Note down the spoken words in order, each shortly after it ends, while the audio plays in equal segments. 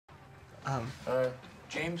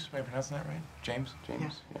James, am I pronouncing that right? James?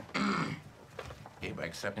 James? Yeah. Okay, by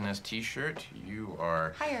accepting this T-shirt, you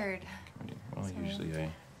are... Hired. Well,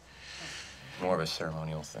 usually more of a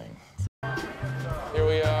ceremonial thing. Here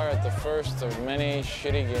we are at the first of many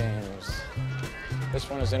shitty games. This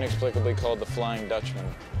one is inexplicably called the Flying Dutchman.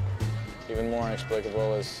 Even more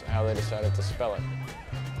inexplicable is how they decided to spell it.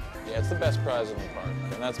 Yeah, it's the best prize in the park,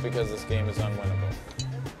 and that's because this game is unwinnable.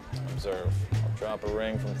 Observe. I'll drop a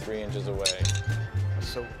ring from 3 inches away.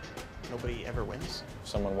 So, nobody ever wins? If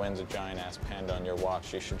someone wins a giant-ass panda on your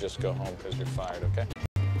watch, you should just go home because you're fired, okay?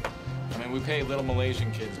 I mean, we pay little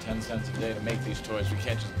Malaysian kids 10 cents a day to make these toys. We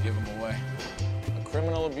can't just give them away. A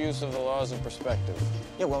criminal abuse of the laws of perspective.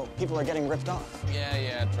 Yeah, well, people are getting ripped off.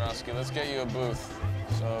 Yeah, Trotsky, let's get you a booth.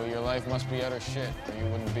 So your life must be utter shit, or you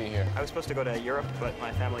wouldn't be here. I was supposed to go to Europe, but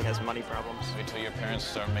my family has money problems. Wait till your parents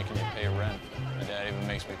start making you pay rent. My dad even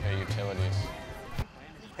makes me pay utilities.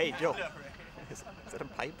 Hey, Joe. Is that a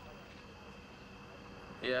pipe?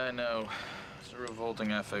 Yeah, I know. It's a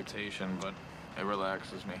revolting affectation, but it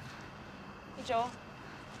relaxes me. Hey, Joel.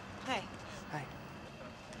 Hi. Hi.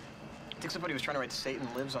 I think somebody was trying to write Satan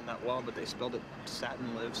lives on that wall, but they spelled it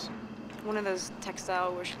Satin lives. One of those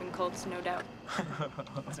textile worshipping cults, no doubt.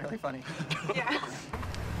 That's really funny. Yeah.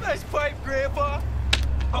 Nice pipe, Grandpa!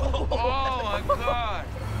 Oh my God!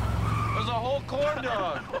 There's a whole corn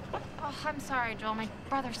dog! Oh, I'm sorry, Joel. My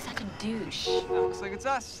brother's such a douche. Looks like it's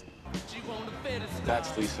us.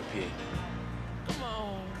 That's Lisa P. Come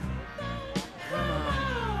on.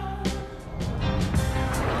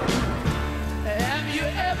 Have you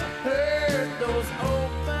ever heard those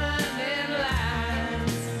opening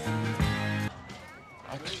lines?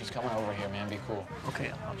 She's coming over here, man. Be cool.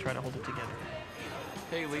 Okay, I'll try to hold it together.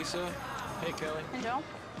 Hey, Lisa. Hey, Kelly. Hey, Joel.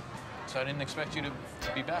 So I didn't expect you to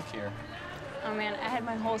be back here. Oh, man, I had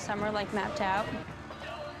my whole summer, like, mapped out.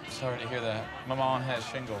 Sorry to hear that. My mom has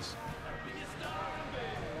shingles.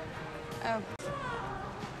 Oh.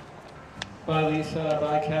 Bye, Lisa.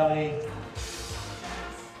 Bye, Kelly.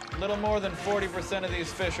 Little more than 40% of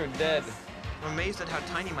these fish are dead. I'm amazed at how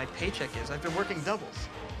tiny my paycheck is. I've been working doubles.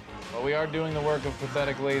 But we are doing the work of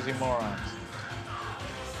pathetic, lazy morons.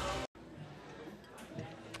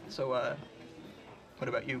 So, what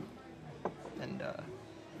about you? And,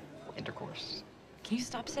 Intercourse? Can you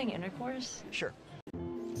stop saying intercourse? Sure.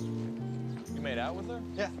 You made out with her?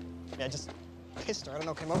 Yeah. Yeah, I just kissed her. I don't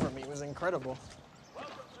know, came over me. It was incredible.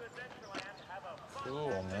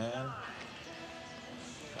 Cool, man.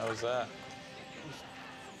 How was that?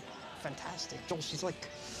 Fantastic. Joel, she's like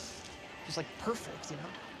perfect, you know?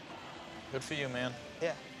 Good for you, man.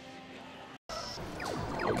 Yeah.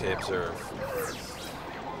 Okay, observe.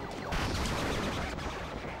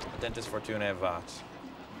 Dentis fortuna vat.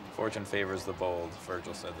 Fortune favors the bold.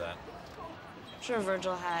 Virgil said that. I'm sure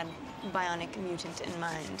Virgil had bionic mutant in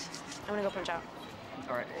mind. I'm gonna go punch out.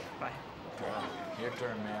 All right, bye. Your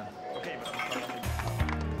turn, man. Okay, but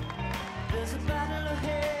There's a battle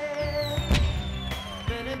ahead.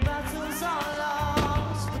 Many battles are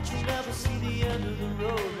lost, but you never see the end of the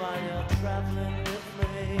road while you're traveling with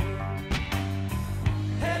me.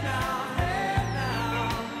 Hey now,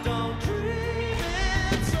 don't dream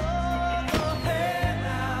it's over. Hey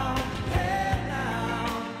now,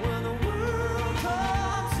 when the world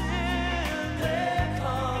comes in, they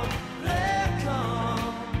come.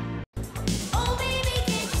 Oh baby,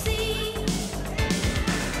 can't you see?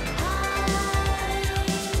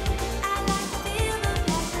 I like to feel the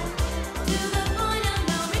passion to the point of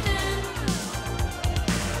no return.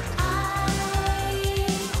 I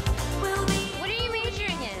will be. What are you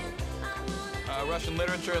majoring in? Russian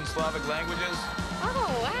literature and Slavic languages.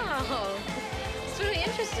 Oh, wow. It's really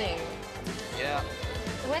interesting. Yeah.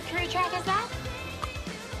 What career track is that?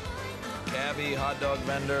 Cabbie, hot dog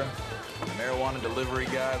vendor, marijuana delivery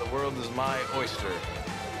guy. The world is my oyster.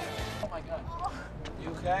 Oh my God. You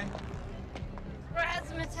okay?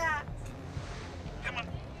 Razzmatazz. Come on.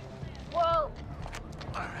 Whoa.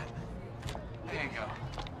 All right. There you go.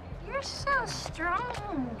 You're so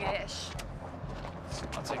strongish.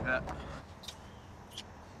 I'll take that.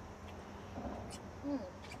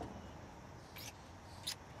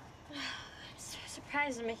 I'm so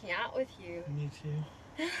surprised I'm making out with you. Me too.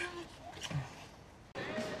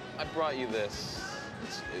 I brought you this.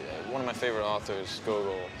 It's one of my favorite authors,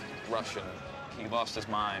 Gogol, Russian. He lost his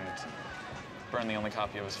mind, burned the only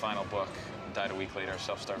copy of his final book, and died a week later of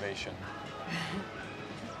self-starvation.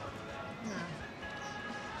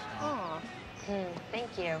 Oh.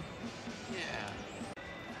 Thank you. Yeah.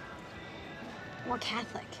 We're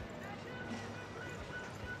Catholic.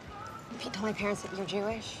 Have you told my parents that you're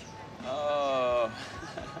Jewish? Oh.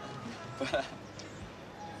 but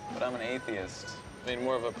I'm an atheist. I mean,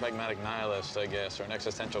 more of a pragmatic nihilist, I guess, or an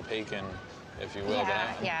existential pagan, if you will.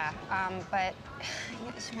 Yeah. But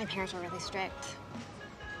my parents were really strict.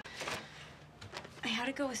 I had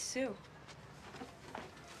to go with Sue.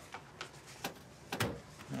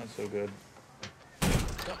 Not so good.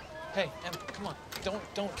 Hey, Em, come on.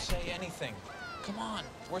 Don't say anything. Come on.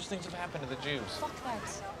 Worst things have happened to the Jews. Fuck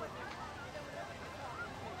that.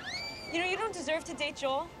 You know, you don't deserve to date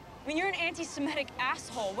Joel. I mean, you're an anti-Semitic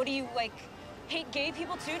asshole. What do you, like, hate gay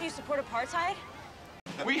people too? Do you support apartheid?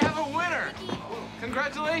 We have a winner!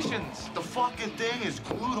 Congratulations! The fucking thing is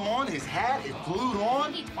glued on. His hat is glued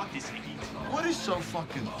on. Fuck this idiot. What is so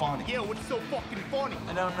fucking funny? Yeah, what's so fucking funny?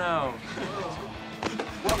 I don't know.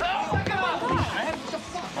 Oh my God! What the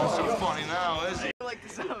fuck? Not so funny now, is it? I like the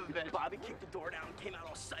sound of it. Bobby kicked the door down and came out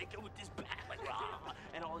all psycho with this bat, like, rah!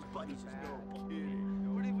 And all his buddies just go,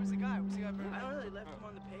 Where's the guy? Where's the guy? I don't know, they left him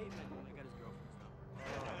on the pavement and I got his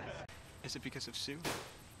girlfriend. Is it because of Sue?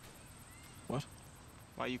 What?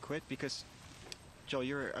 Why you quit? Because, Joel,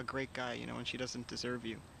 you're a great guy, you know, and she doesn't deserve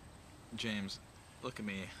you. James, look at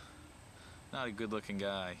me. Not a good-looking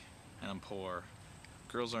guy, and I'm poor.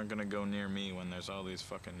 Girls aren't gonna go near me when there's all these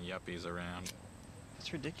fucking yuppies around.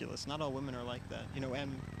 It's ridiculous. Not all women are like that. You know,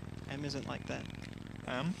 Em isn't like that.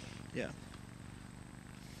 Em? Yeah.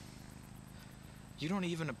 You don't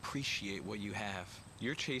even appreciate what you have.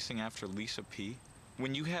 You're chasing after Lisa P.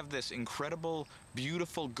 When you have this incredible,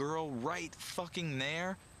 beautiful girl right fucking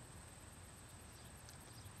there.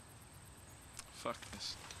 Fuck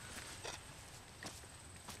this.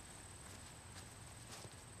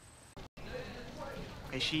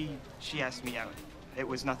 Okay, she asked me out. It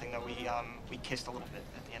was nothing though. We kissed a little bit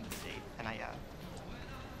at the end of the date, and I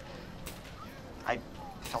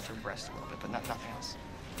felt her breast a little bit, but nothing else.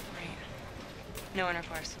 Right. No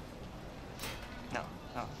intercourse. No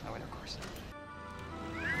intercourse.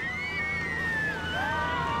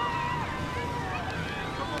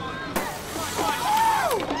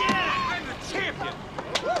 I'm the champion!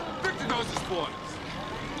 Victor knows his points.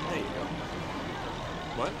 There you go.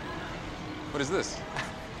 What? What is this?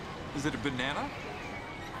 Is it a banana?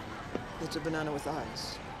 It's a banana with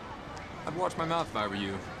eyes. I'd watch my mouth if I were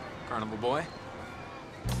you, carnival boy.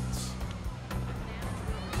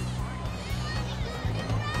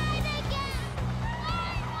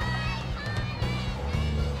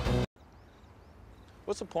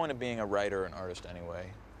 What's the point of being a writer and artist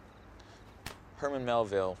anyway? Herman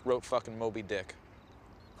Melville wrote fucking Moby Dick.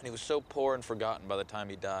 And he was so poor and forgotten by the time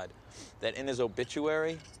he died that in his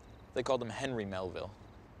obituary, they called him Henry Melville.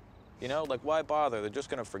 You know, like, why bother? They're just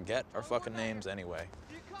gonna forget our fucking names anyway.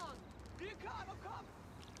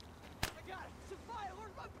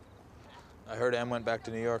 I heard Em went back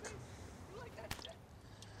to New York.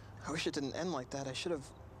 I wish it didn't end like that. I should have.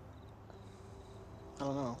 I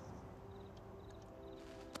don't know.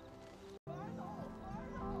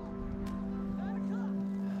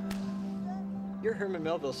 Your Herman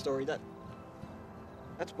Melville story, that's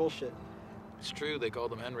bullshit. It's true, they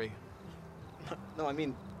called him Henry. No, I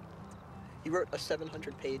mean, he wrote a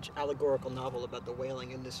 700-page allegorical novel about the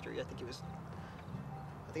whaling industry. I think he was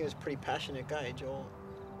a pretty passionate guy, Joel.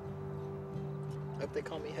 I hope they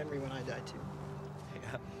call me Henry when I die, too.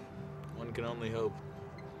 Yeah, one can only hope.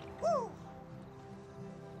 Woo!